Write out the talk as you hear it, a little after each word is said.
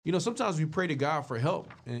sometimes we pray to God for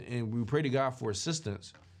help and we pray to God for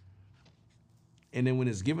assistance. And then when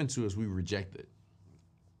it's given to us, we reject it.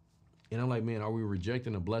 And I'm like, man, are we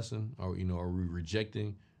rejecting a blessing? Or, are we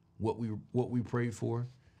rejecting what we prayed for?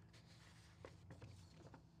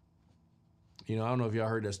 I don't know if y'all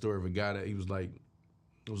heard that story of a guy that it was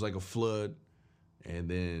like a flood. And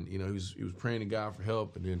then, he was praying to God for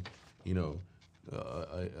help. And then,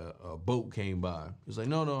 a boat came by. He was like,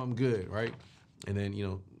 no, I'm good, right? And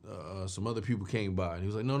then, some other people came by. And he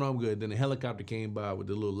was like, no, I'm good. Then the helicopter came by with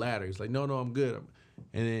the little ladder. He's like, no, I'm good.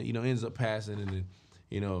 And then, ends up passing. And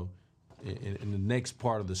then, in the next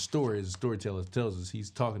part of the story, as the storyteller tells us,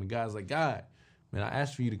 he's talking to guys like, God, man, I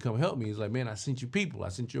asked for you to come help me. He's like, man, I sent you people. I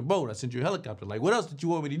sent you a boat. I sent you a helicopter. Like, what else did you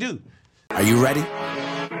want me to do? Are you ready?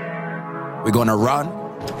 We're gonna run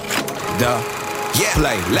the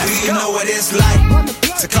play. Let's go. Do you know what it's like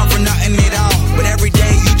to come from nothing at all? But every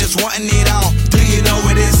day you just wanting it all. Do you know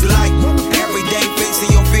what it's like? Every day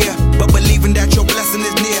facing your fear, but believing that your blessing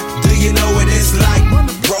is near. Do you know what it's like?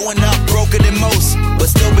 Growing up broken than most, but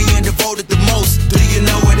still being devoted the most. Do you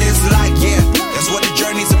know what it's like? Yeah, that's what the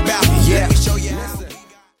journey's about. Yeah. Let me show you how.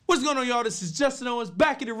 What's going on, y'all? This is Justin Owens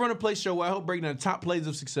back at the Run and Play Show, where I help break down the top plays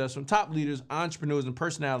of success from top leaders, entrepreneurs, and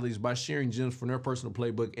personalities by sharing gems from their personal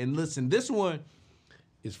playbook. And listen, this one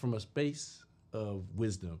is from a space of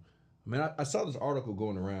wisdom. I saw this article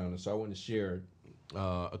going around, and so I wanted to share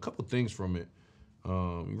a couple things from it.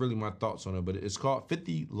 Really my thoughts on it, but it's called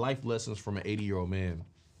 50 Life Lessons from an 80-Year-Old Man.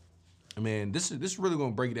 Man, this is really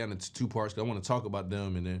going to break it down into two parts, because I want to talk about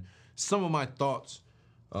them and then some of my thoughts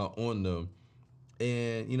on them.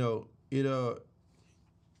 And,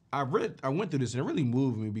 I went through this and it really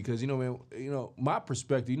moved me because, my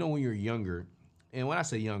perspective, when you're younger, and when I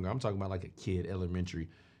say younger, I'm talking about like a kid, elementary,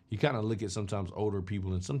 you kind of look at sometimes older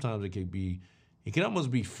people and sometimes it can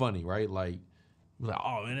almost be funny, right? Like,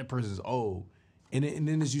 oh man, that person's old. And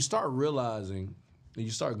then as you start realizing and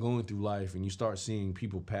you start going through life and you start seeing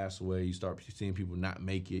people pass away, you start seeing people not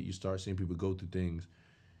make it, you start seeing people go through things,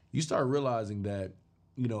 you start realizing that,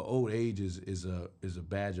 old age is a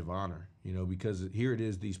badge of honor, because here it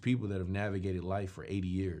is, these people that have navigated life for 80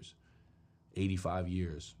 years, 85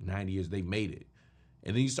 years, 90 years, they made it.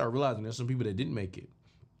 And then you start realizing there's some people that didn't make it.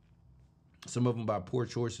 Some of them by poor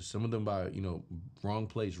choices, some of them by, wrong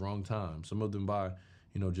place, wrong time. Some of them by,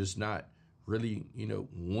 just not really,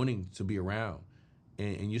 wanting to be around.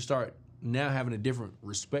 And you start now having a different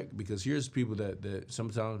respect, because here's people that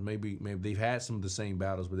sometimes maybe they've had some of the same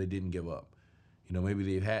battles, but they didn't give up. Maybe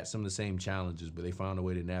they've had some of the same challenges, but they found a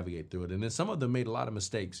way to navigate through it. And then some of them made a lot of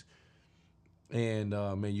mistakes. And,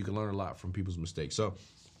 man, you can learn a lot from people's mistakes. So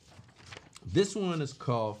this one is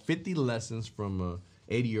called 50 Lessons from an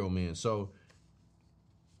 80-Year-Old Man. So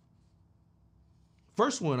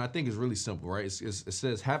first one I think is really simple, right? It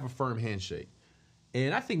says, have a firm handshake.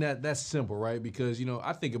 And I think that's simple, right? Because,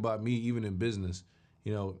 I think about me even in business,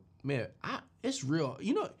 man, it's real.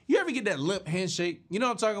 You ever get that lip handshake? You know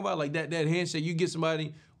what I'm talking about? Like that handshake, you get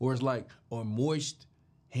somebody, or it's like a moist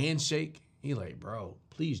handshake. You're like, bro,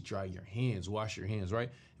 please dry your hands, wash your hands, right?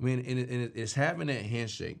 I mean, and it's having that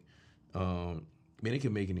handshake. Man, it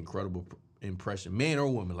can make an incredible impression, man or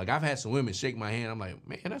woman. Like I've had some women shake my hand. I'm like,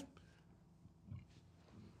 man,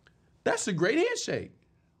 that's a great handshake.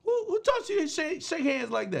 Who taught you to shake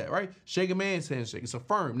hands like that, right? Shake a man's handshake. It's a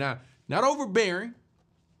firm. Now, not overbearing.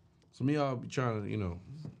 Some of y'all be trying to,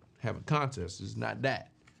 have a contest. It's not that.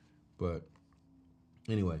 But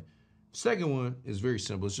anyway, second one is very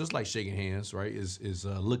simple. It's just like shaking hands, right? Is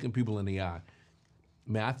looking people in the eye.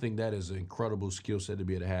 Man, I think that is an incredible skill set to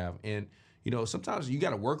be able to have. And, sometimes you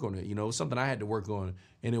got to work on it. It's something I had to work on.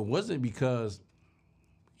 And it wasn't because,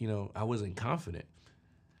 I wasn't confident.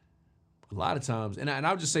 A lot of times, and I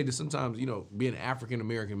would just say that sometimes, being an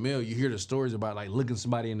African-American male, you hear the stories about like looking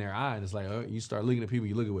somebody in their eye, and it's like, you start looking at people,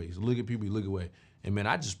 you look away. You look at people, you look away. And man,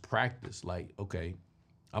 I just practiced like, okay,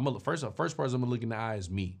 first person I'm gonna look in the eye is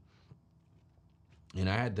me. And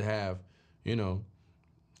I had to have,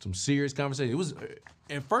 some serious conversation.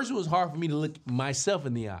 At first it was hard for me to look myself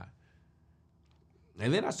in the eye.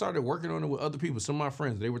 And then I started working on it with other people, some of my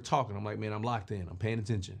friends. They were talking. I'm like, man, I'm locked in. I'm paying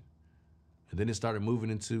attention. And then it started moving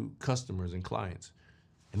into customers and clients.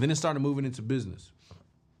 And then it started moving into business.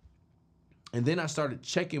 And then I started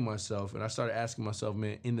checking myself, and I started asking myself,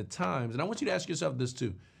 man, in the times, and I want you to ask yourself this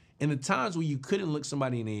too, in the times where you couldn't look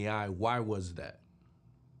somebody in the eye, why was that?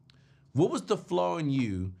 What was the flaw in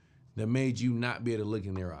you that made you not be able to look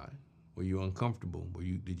in their eye? Were you uncomfortable?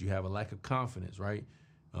 Did you have a lack of confidence, right?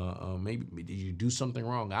 Maybe did you do something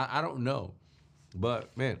wrong? I don't know.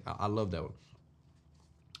 But man, I love that one.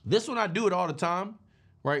 This one, I do it all the time,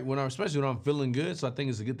 right? Especially when I'm feeling good. So I think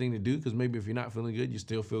it's a good thing to do because maybe if you're not feeling good, you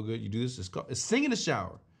still feel good. You do this. It's sing in the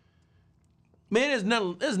shower. Man,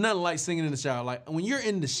 there's nothing like singing in the shower. Like when you're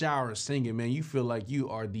in the shower singing, man, you feel like you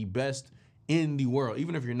are the best in the world,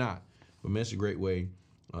 even if you're not. But man, it's a great way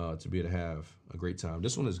to be able to have a great time.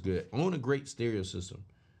 This one is good. Own a great stereo system.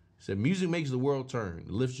 It said music makes the world turn. It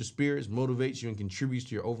lifts your spirits, motivates you, and contributes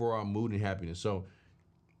to your overall mood and happiness. So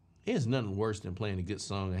there's nothing worse than playing a good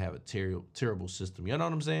song and have a terrible system. You know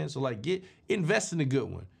what I'm saying? So like invest in a good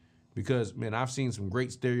one. Because, man, I've seen some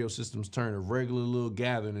great stereo systems turn a regular little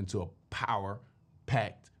gathering into a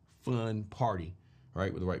power-packed, fun party,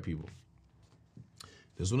 right, with the right people.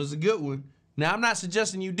 This one is a good one. Now, I'm not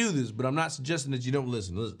suggesting you do this, but I'm not suggesting that you don't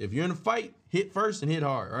listen. Listen, if you're in a fight, hit first and hit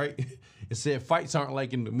hard, right? It said fights aren't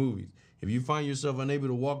like in the movies. If you find yourself unable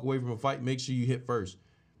to walk away from a fight, make sure you hit first.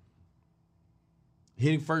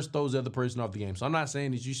 Hitting first throws the other person off the game. So I'm not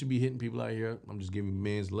saying that you should be hitting people out here. I'm just giving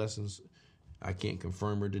men's lessons. I can't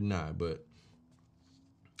confirm or deny, but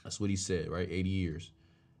that's what he said, right? 80 years.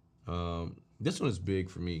 This one is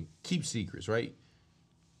big for me. Keep secrets, right?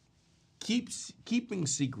 Keeping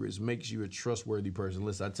secrets makes you a trustworthy person.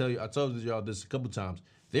 Listen, I told y'all this a couple times.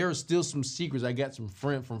 There are still some secrets I got from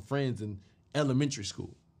friends in elementary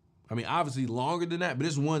school. I mean, obviously longer than that, but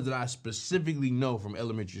it's ones that I specifically know from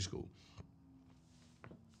elementary school.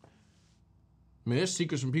 I mean, there's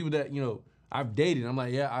secrets from people that, I've dated. I'm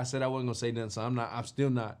like, yeah, I said I wasn't going to say nothing, so I'm still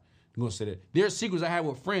not going to say that. There's secrets I have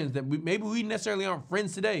with friends that maybe we necessarily aren't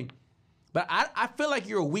friends today, but I feel like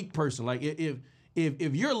you're a weak person. Like if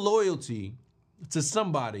your loyalty to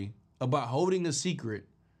somebody about holding a secret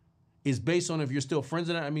is based on if you're still friends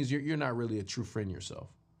or not, that means you're not really a true friend yourself.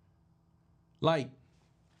 Like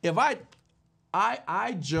if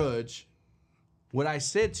I judge what I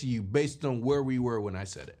said to you based on where we were when I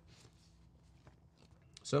said it.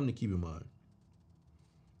 Something to keep in mind.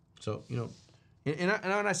 So, and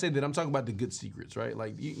when I say that, I'm talking about the good secrets, right?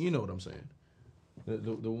 Like, you know what I'm saying.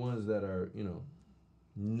 The ones that are,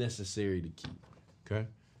 necessary to keep, okay?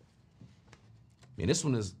 Man, this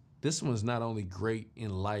one is not only great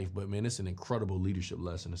in life, but, man, it's an incredible leadership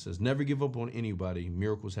lesson. It says, never give up on anybody.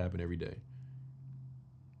 Miracles happen every day.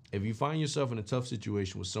 If you find yourself in a tough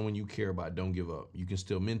situation with someone you care about, don't give up. You can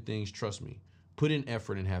still mend things, trust me. Put in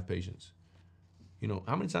effort and have patience.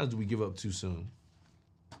 How many times do we give up too soon?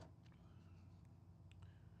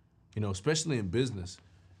 Especially in business.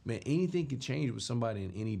 Man, anything can change with somebody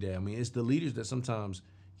in any day. I mean, it's the leaders that sometimes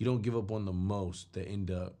you don't give up on the most that end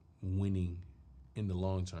up winning in the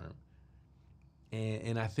long term.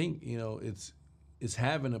 And I think, it's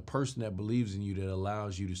having a person that believes in you that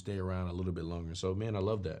allows you to stay around a little bit longer. So, man, I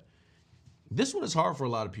love that. This one is hard for a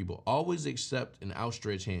lot of people. Always accept an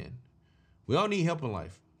outstretched hand. We all need help in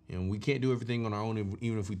life. And we can't do everything on our own,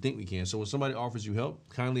 even if we think we can. So when somebody offers you help,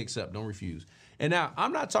 kindly accept, don't refuse. And now,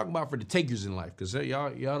 I'm not talking about for the takers in life, because y'all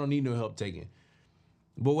don't need no help taking.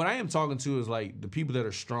 But what I am talking to is like the people that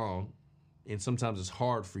are strong, and sometimes it's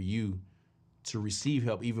hard for you to receive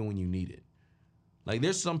help even when you need it. Like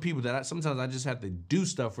there's some people that sometimes I just have to do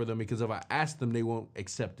stuff for them because if I ask them, they won't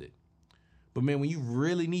accept it. But man, when you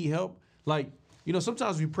really need help, like,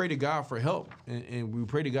 sometimes we pray to God for help and we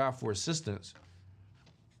pray to God for assistance.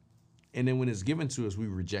 And then when it's given to us, we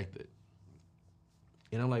reject it.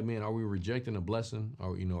 And I'm like, man, are we rejecting a blessing? Or,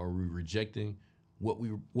 are we rejecting what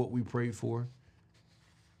we prayed for?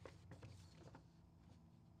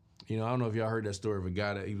 I don't know if y'all heard that story of a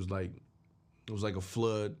guy that it was like a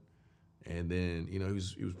flood. And then, he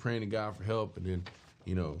was praying to God for help. And then,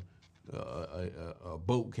 a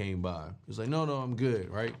boat came by. He was like, no, I'm good,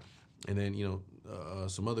 right? And then,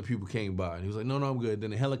 some other people came by. And he was like, no, I'm good.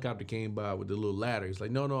 Then a helicopter came by with the little ladder. He's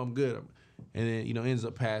like, no, I'm good. And then, ends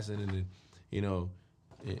up passing. And then,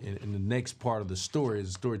 in the next part of the story, as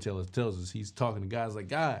the storyteller tells us, he's talking to guys like,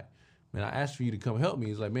 God, man, I asked for you to come help me.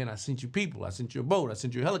 He's like, man, I sent you people. I sent you a boat. I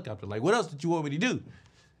sent you a helicopter. Like, what else did you want me to do?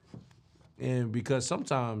 And because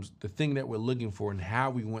sometimes the thing that we're looking for and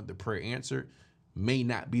how we want the prayer answered may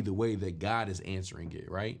not be the way that God is answering it,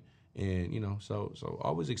 right? And, so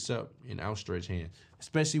always accept an outstretched hand,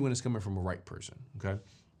 especially when it's coming from a right person, okay?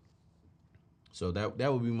 So that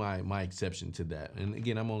would be my exception to that. And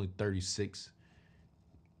again, I'm only 36.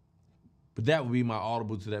 But that would be my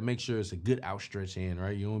audible to that. Make sure it's a good outstretched hand,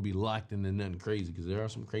 right? You don't want to be locked into nothing crazy because there are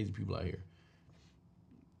some crazy people out here.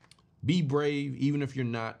 Be brave, even if you're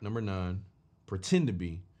not. Number 9, pretend to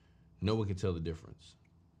be. No one can tell the difference.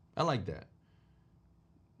 I like that.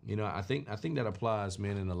 I think that applies,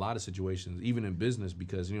 man, in a lot of situations, even in business,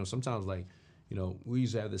 because, sometimes we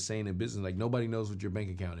used to have this saying in business, like nobody knows what your bank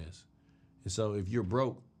account is. And so if you're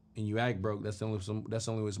broke and you act broke, that's the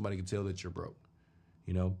only way somebody can tell that you're broke.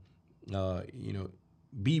 You know,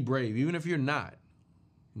 be brave, even if you're not.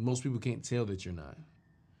 Most people can't tell that you're not.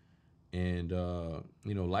 And,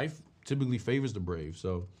 life typically favors the brave.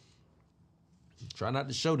 So try not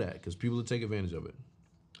to show that because people will take advantage of it.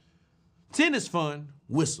 10 is fun.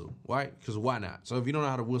 Whistle, right? Because why not? So if you don't know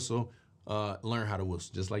how to whistle, learn how to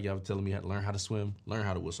whistle. Just like y'all were telling me how to learn how to swim, learn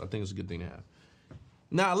how to whistle. I think it's a good thing to have.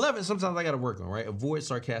 Now, 11, sometimes I got to work on, right? Avoid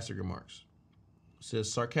sarcastic remarks. It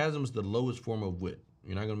says sarcasm is the lowest form of wit.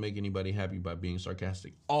 You're not going to make anybody happy by being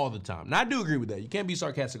sarcastic all the time. Now, I do agree with that. You can't be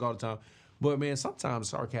sarcastic all the time. But, man, sometimes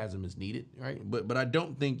sarcasm is needed, right? But I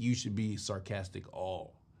don't think you should be sarcastic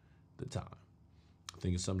all the time. I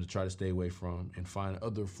think it's something to try to stay away from and find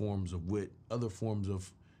other forms of wit, other forms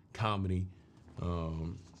of comedy.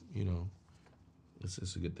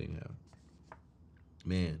 It's a good thing to have.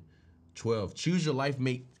 Man, 12, choose your life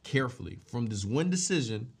mate carefully. From this one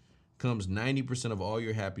decision comes 90% of all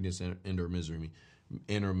your happiness and or misery.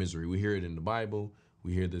 We hear it in the Bible.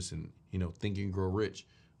 We hear this in, Think and Grow Rich.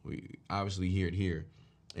 We obviously hear it here.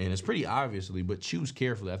 And it's pretty obviously, but choose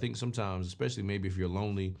carefully. I think sometimes, especially maybe if you're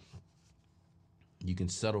lonely, you can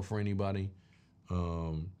settle for anybody.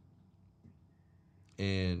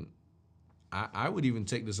 And I would even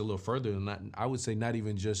take this a little further than that. I would say not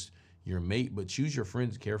even just your mate, but choose your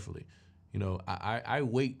friends carefully. I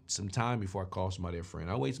wait some time before I call somebody a friend.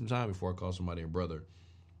 I wait some time before I call somebody a brother.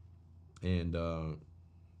 And,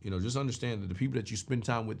 just understand that the people that you spend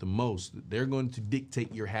time with the most, they're going to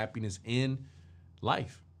dictate your happiness in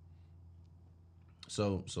life.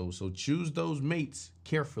 So choose those mates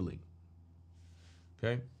carefully.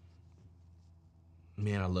 Okay?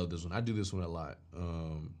 Man, I love this one. I do this one a lot.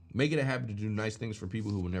 Make it a habit to do nice things for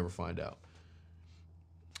people who will never find out.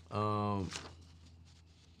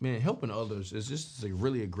 Man, helping others is just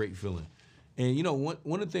really a great feeling. And, one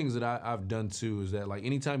of the things that I've done, too, is that, like,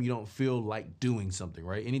 anytime you don't feel like doing something,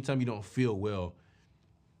 right? Anytime you don't feel well,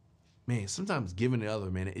 man, sometimes giving to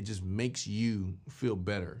others, man, it just makes you feel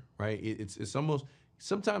better, right? It's almost,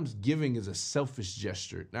 sometimes giving is a selfish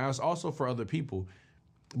gesture. Now, it's also for other people,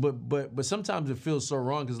 but sometimes it feels so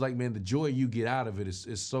wrong because, like, man, the joy you get out of it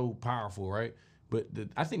is so powerful, right? But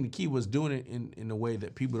I think the key was doing it in a way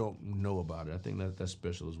that people don't know about it. I think that's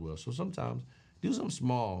special as well. So sometimes do something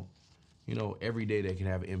small, every day that can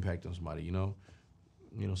have an impact on somebody,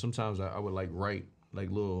 Sometimes I would write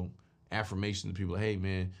little affirmations to people. Hey,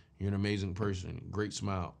 man, you're an amazing person. Great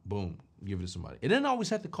smile. Boom. Give it to somebody. It doesn't always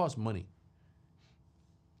have to cost money.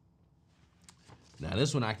 Now,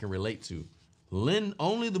 this one I can relate to. Lend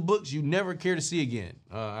only the books you never care to see again.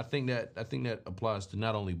 I think that applies to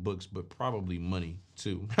not only books, but probably money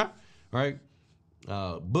too, right?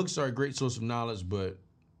 Books are a great source of knowledge, but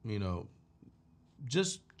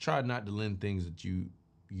just try not to lend things that you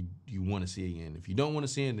want to see again. If you don't want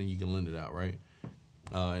to see it, then you can lend it out, right?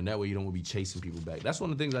 And that way you don't want to be chasing people back. That's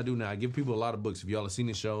one of the things I do now. I give people a lot of books. If y'all have seen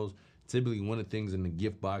the shows, typically one of the things in the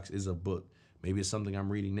gift box is a book. Maybe it's something I'm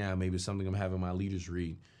reading now. Maybe it's something I'm having my leaders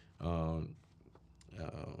read.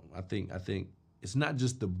 I think it's not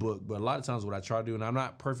just the book, but a lot of times what I try to do, and I'm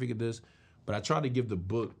not perfect at this, but I try to give the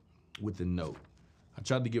book with the note. I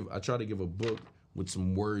try to give a book with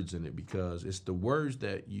some words in it because it's the words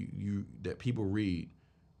that that people read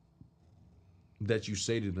that you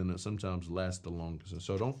say to them that sometimes last the longest. And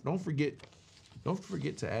so don't forget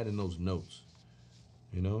to add in those notes.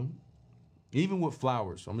 Even with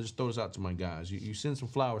flowers. I'm gonna just throw this out to my guys. You send some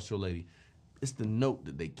flowers to a lady, it's the note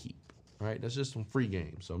that they keep. Right, that's just some free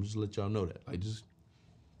game. So I'm just let y'all know that.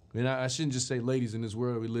 I shouldn't just say ladies in this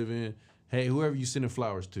world we live in. Hey, whoever you sending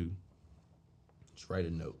flowers to, just write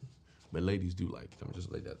a note. But ladies do like it. I'm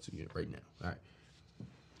just like that to you right now. All right.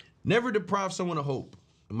 Never deprive someone of hope.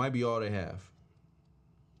 It might be all they have.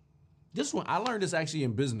 This one, I learned this actually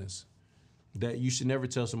in business, that you should never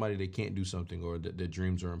tell somebody they can't do something or that their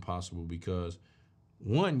dreams are impossible because,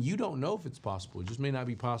 one, you don't know if it's possible. It just may not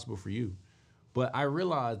be possible for you. But I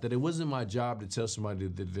realized that it wasn't my job to tell somebody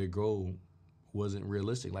that their goal wasn't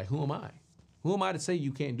realistic. Like, who am I? Who am I to say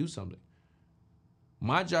you can't do something?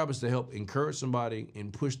 My job is to help encourage somebody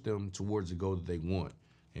and push them towards the goal that they want.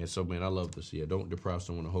 And so, man, I love this. Yeah, don't deprive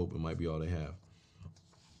someone of hope. It might be all they have.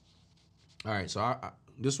 All right, so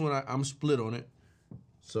this one, I'm split on it.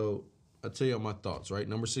 So I'll tell you my thoughts, right?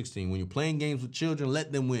 Number 16, when you're playing games with children,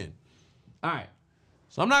 let them win. All right,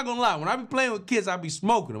 so I'm not going to lie. When I be playing with kids, I be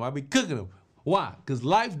smoking them. I be cooking them. Why? Because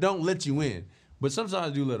life don't let you win. But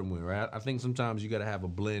sometimes I do let them win, right? I think sometimes you got to have a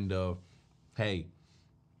blend of, hey,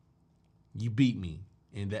 you beat me,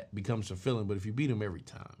 and that becomes fulfilling. But if you beat them every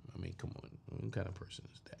time, I mean, come on. What kind of person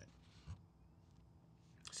is that?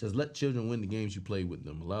 It says, let children win the games you play with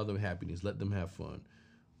them. Allow them happiness. Let them have fun.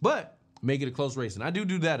 But make it a close race. And I do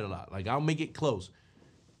that a lot. Like, I'll make it close.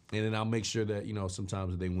 And then I'll make sure that,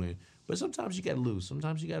 sometimes they win. But sometimes you got to lose.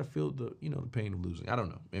 Sometimes you got to feel the pain of losing. I don't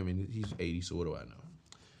know. I mean, he's 80, so what do I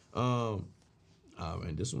know?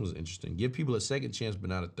 And this one was interesting. Give people a second chance, but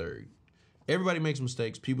not a third. Everybody makes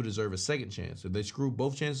mistakes. People deserve a second chance. If they screw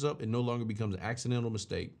both chances up, it no longer becomes an accidental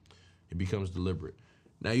mistake. It becomes deliberate.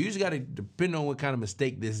 Now, you just got to depend on what kind of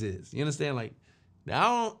mistake this is. You understand? Like,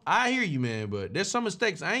 I hear you, man, but there's some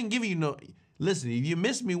mistakes. I ain't giving you no. Listen, if you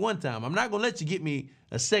missed me one time, I'm not going to let you get me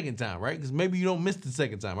a second time, right? Because maybe you don't miss the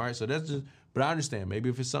second time, all right? So that's just, but I understand. Maybe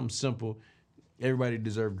if it's something simple, everybody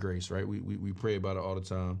deserves grace, right? We pray about it all the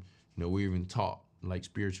time. We're even taught, like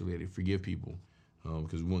spiritually, to forgive people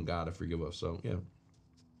because we want God to forgive us. So, yeah,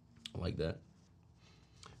 I like that.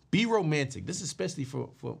 Be romantic. This is especially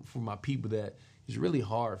for my people that it's really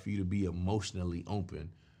hard for you to be emotionally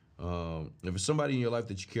open. If it's somebody in your life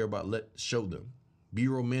that you care about, show them. Be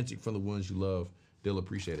romantic for the ones you love. They'll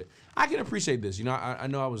appreciate it. I can appreciate this. I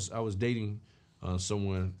know I was dating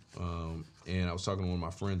someone, and I was talking to one of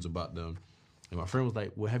my friends about them, and my friend was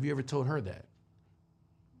like, "Well, have you ever told her that?"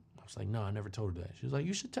 I was like, "No, I never told her that." She was like,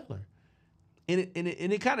 "You should tell her." And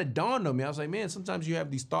it kind of dawned on me. I was like, man, sometimes you have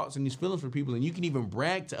these thoughts and these feelings for people, and you can even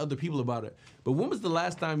brag to other people about it. But when was the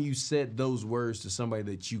last time you said those words to somebody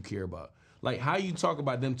that you care about? Like, how you talk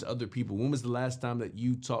about them to other people. When was the last time that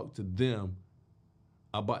you talked to them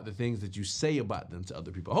about the things that you say about them to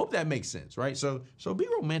other people? I hope that makes sense, right? So be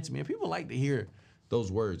romantic, man. People like to hear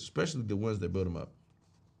those words, especially the ones that build them up.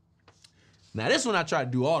 Now, this one I try to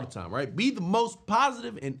do all the time, right? Be the most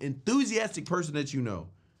positive and enthusiastic person that you know.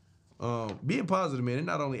 Being positive, man, it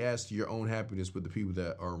not only adds to your own happiness, but the people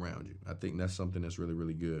that are around you. I think that's something that's really,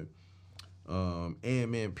 really good. And,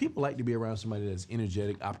 man, people like to be around somebody that's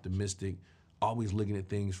energetic, optimistic, always looking at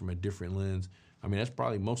things from a different lens. I mean, that's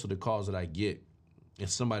probably most of the calls that I get.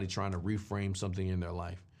 It's somebody trying to reframe something in their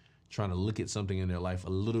life, trying to look at something in their life a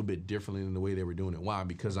little bit differently than the way they were doing it. Why?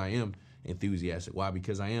 Because I am enthusiastic. Why?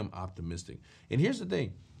 Because I am optimistic. And here's the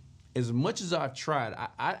thing. As much as I've tried,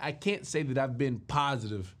 I can't say that I've been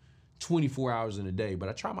positive 24 hours in a day, but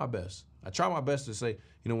I try my best. I try my best to say,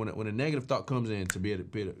 when a negative thought comes in, to be able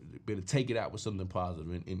to take it out with something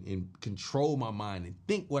positive and control my mind and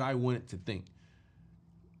think what I want it to think.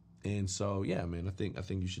 And so, yeah, man, I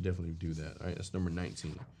think you should definitely do that. All right, that's number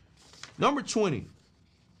 19. Number 20,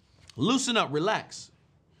 loosen up, relax.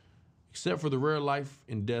 Except for the rare life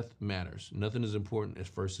and death matters. Nothing is important as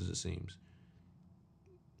first as it seems.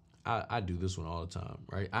 I do this one all the time,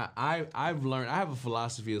 right? I've learned. I have a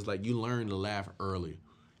philosophy. It's like you learn to laugh early.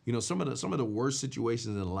 Some of the worst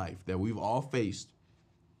situations in life that we've all faced.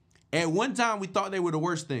 At one time, we thought they were the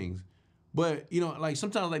worst things, but like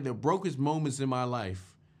sometimes, like the brokest moments in my life,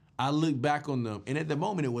 I look back on them, and at the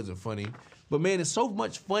moment, it wasn't funny. But man, it's so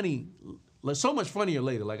much funnier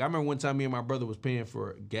later. Like I remember one time, me and my brother was paying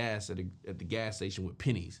for gas at the gas station with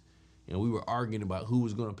pennies. And we were arguing about who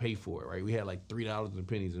was going to pay for it, right? We had like $3 in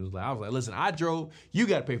pennies. And I was like, listen, I drove. You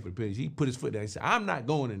got to pay for the pennies. He put his foot down. He said, I'm not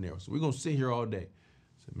going in there. So we're going to sit here all day.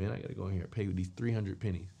 I said, man, I got to go in here and pay with these 300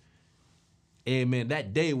 pennies. And, man,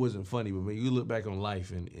 that day wasn't funny. But, man, you look back on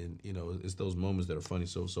life and it's those moments that are funny.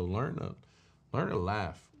 So learn to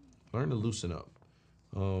laugh. Learn to loosen up.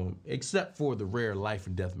 Except for the rare life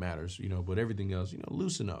and death matters, but everything else,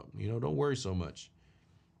 loosen up. Don't worry so much.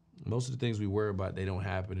 Most of the things we worry about, they don't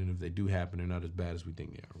happen, and if they do happen, they're not as bad as we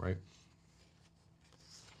think they are, right?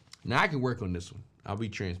 Now, I can work on this one. I'll be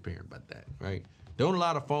transparent about that, right? Don't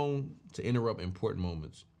allow the phone to interrupt important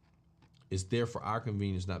moments. It's there for our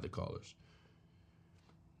convenience, not the caller's.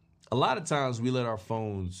 A lot of times, we let our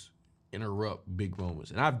phones interrupt big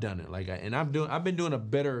moments, and I've done it. I've been doing a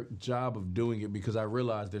better job of doing it because I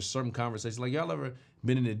realized there's some conversations. Like, y'all ever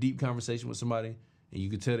been in a deep conversation with somebody? And you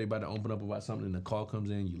can tell they're about to open up about something, and the call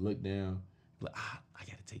comes in, you look down, you're like, I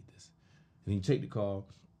got to take this. And then you take the call.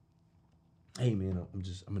 Hey, man,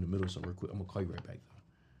 I'm in the middle of something real quick. I'm going to call you right back, though.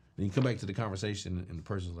 Then you come back to the conversation, and the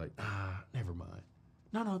person's like, never mind.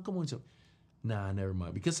 No, come on. Nah, never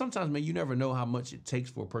mind. Because sometimes, man, you never know how much it takes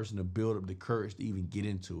for a person to build up the courage to even get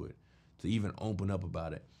into it, to even open up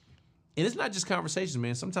about it. And it's not just conversations,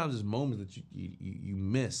 man. Sometimes it's moments that you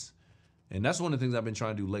miss. And that's one of the things I've been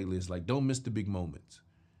trying to do lately is like, don't miss the big moments,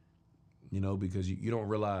 because you don't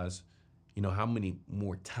realize, how many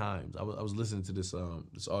more times. I was listening to this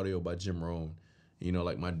audio by Jim Rohn.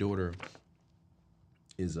 Like my daughter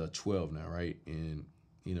is 12 now, right? And,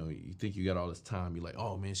 you think you got all this time. You're like,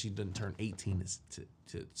 oh, man, she doesn't turn 18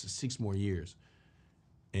 to 6 more years.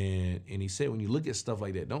 And he said, when you look at stuff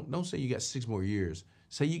like that, don't say you got 6 more years.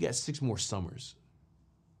 Say you got 6 more summers.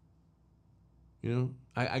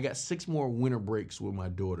 I got 6 more winter breaks with my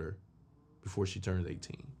daughter before she turns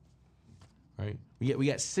 18. Right? We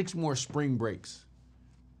got 6 more spring breaks,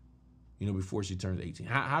 before she turns 18.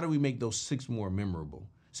 How do we make those 6 more memorable?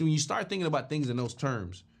 See, when you start thinking about things in those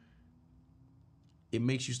terms, it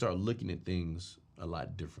makes you start looking at things a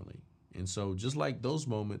lot differently. And so just like those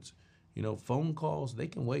moments, phone calls, they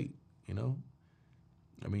can wait,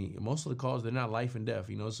 I mean, most of the calls, they're not life and death.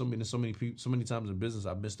 So many times in business,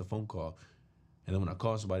 I've missed a phone call. And then when I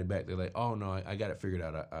call somebody back, they're like, oh, no, I got it figured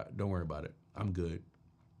out. I don't worry about it. I'm good.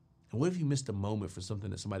 And what if you missed a moment for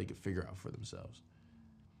something that somebody could figure out for themselves?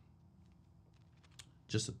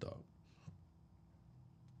 Just a thought.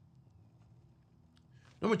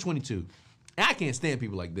 Number 22. And I can't stand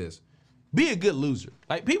people like this. Be a good loser.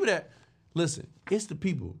 Like people that, listen, it's the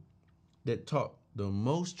people that talk the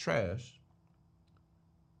most trash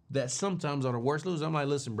that sometimes are the worst losers. I'm like,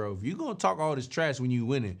 listen, bro, if you're going to talk all this trash when you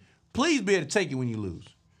winning, please be able to take it when you lose.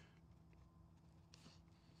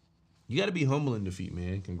 You got to be humble in defeat,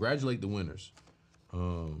 man. Congratulate the winners.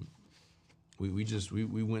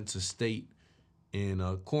 We went to state in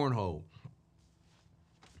cornhole,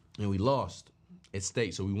 and we lost at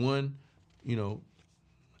state. So we won,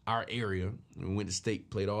 our area. And we went to state,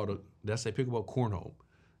 played all the, that's a pickleball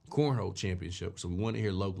cornhole championship. So we won it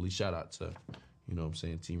here locally. Shout out to,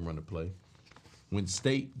 Team Run to Play. Went to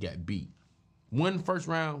state, got beat. Won first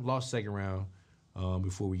round, lost second round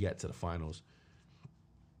before we got to the finals.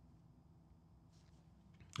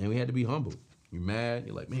 And we had to be humble. You're mad.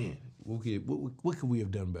 You're like, man, what could we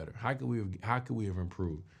have done better? How could we have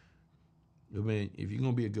improved? But man, if you're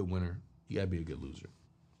gonna be a good winner, you gotta be a good loser.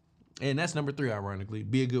 And that's number 3, ironically.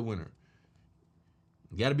 Be a good winner.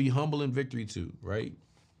 You gotta be humble in victory too, right?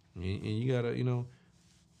 And you gotta,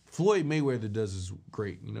 Floyd Mayweather does this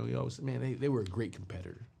great. He always say, man, they were a great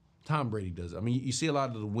competitor. Tom Brady does it. I mean, you see a lot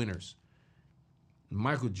of the winners.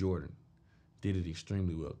 Michael Jordan did it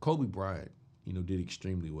extremely well. Kobe Bryant, did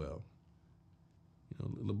extremely well.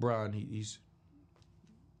 LeBron,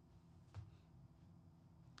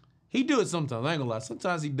 he do it sometimes. I ain't gonna lie.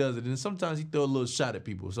 Sometimes he does it, and sometimes he throw a little shot at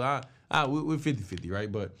people. So we're 50-50,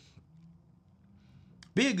 right? But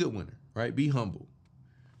be a good winner, right? Be humble,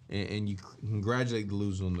 and you congratulate the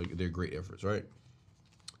losers on their great efforts, right?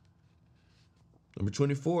 Number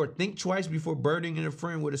 24, think twice before burdening a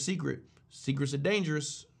friend with a secret. Secrets are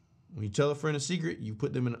dangerous. When you tell a friend a secret, you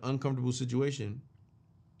put them in an uncomfortable situation.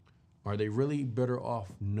 Are they really better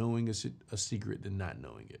off knowing a secret than not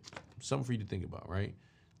knowing it? Something for you to think about, right?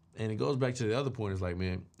 And it goes back to the other point. It's like,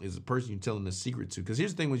 man, is the person you're telling the secret to? Because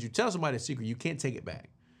here's the thing. When you tell somebody a secret, you can't take it back.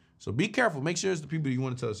 So be careful. Make sure it's the people you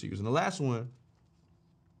want to tell secrets. And the last one,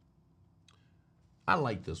 I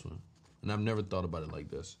like this one. And I've never thought about it like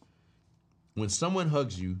this. When someone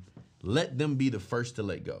hugs you, let them be the first to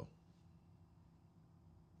let go.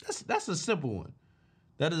 That's a simple one.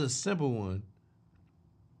 That is a simple one.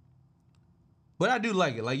 But I do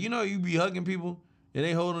like it. Like, you be hugging people and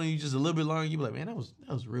they hold on you just a little bit longer. You be like, man, that was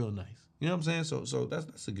real nice. You know what I'm saying? So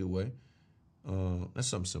that's a good way. That's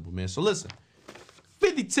something simple, man. So listen,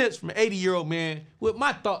 50 tips from an 80-year-old man with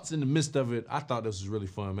my thoughts in the midst of it. I thought this was really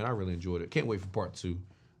fun, man. I really enjoyed it. Can't wait for part 2.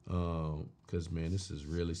 Because, man, this is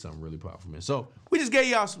really something really powerful, man. So we just gave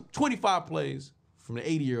y'all some 25 plays from the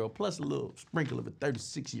 80-year-old plus a little sprinkle of a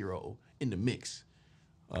 36-year-old in the mix.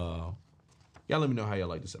 Y'all let me know how y'all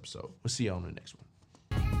like this episode. We'll see y'all on the next one.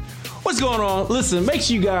 What's going on? Listen, make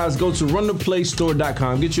sure you guys go to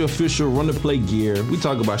runtheplaystore.com. Get your official Run the Play gear. We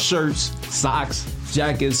talk about shirts, socks,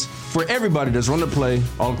 jackets for everybody that's Run the Play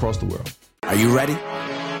all across the world. Are you ready?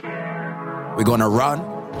 We're gonna run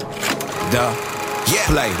the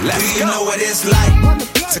play. Let's go. Do you know what it's like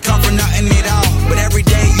to come from nothing at all? But every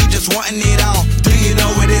day you just wanting it all. Do you know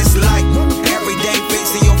what it's like? Every day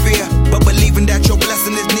facing your fear, but believing that your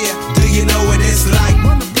blessing is near. Do you know what it's like?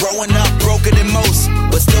 Growing up broken than most,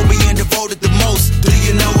 but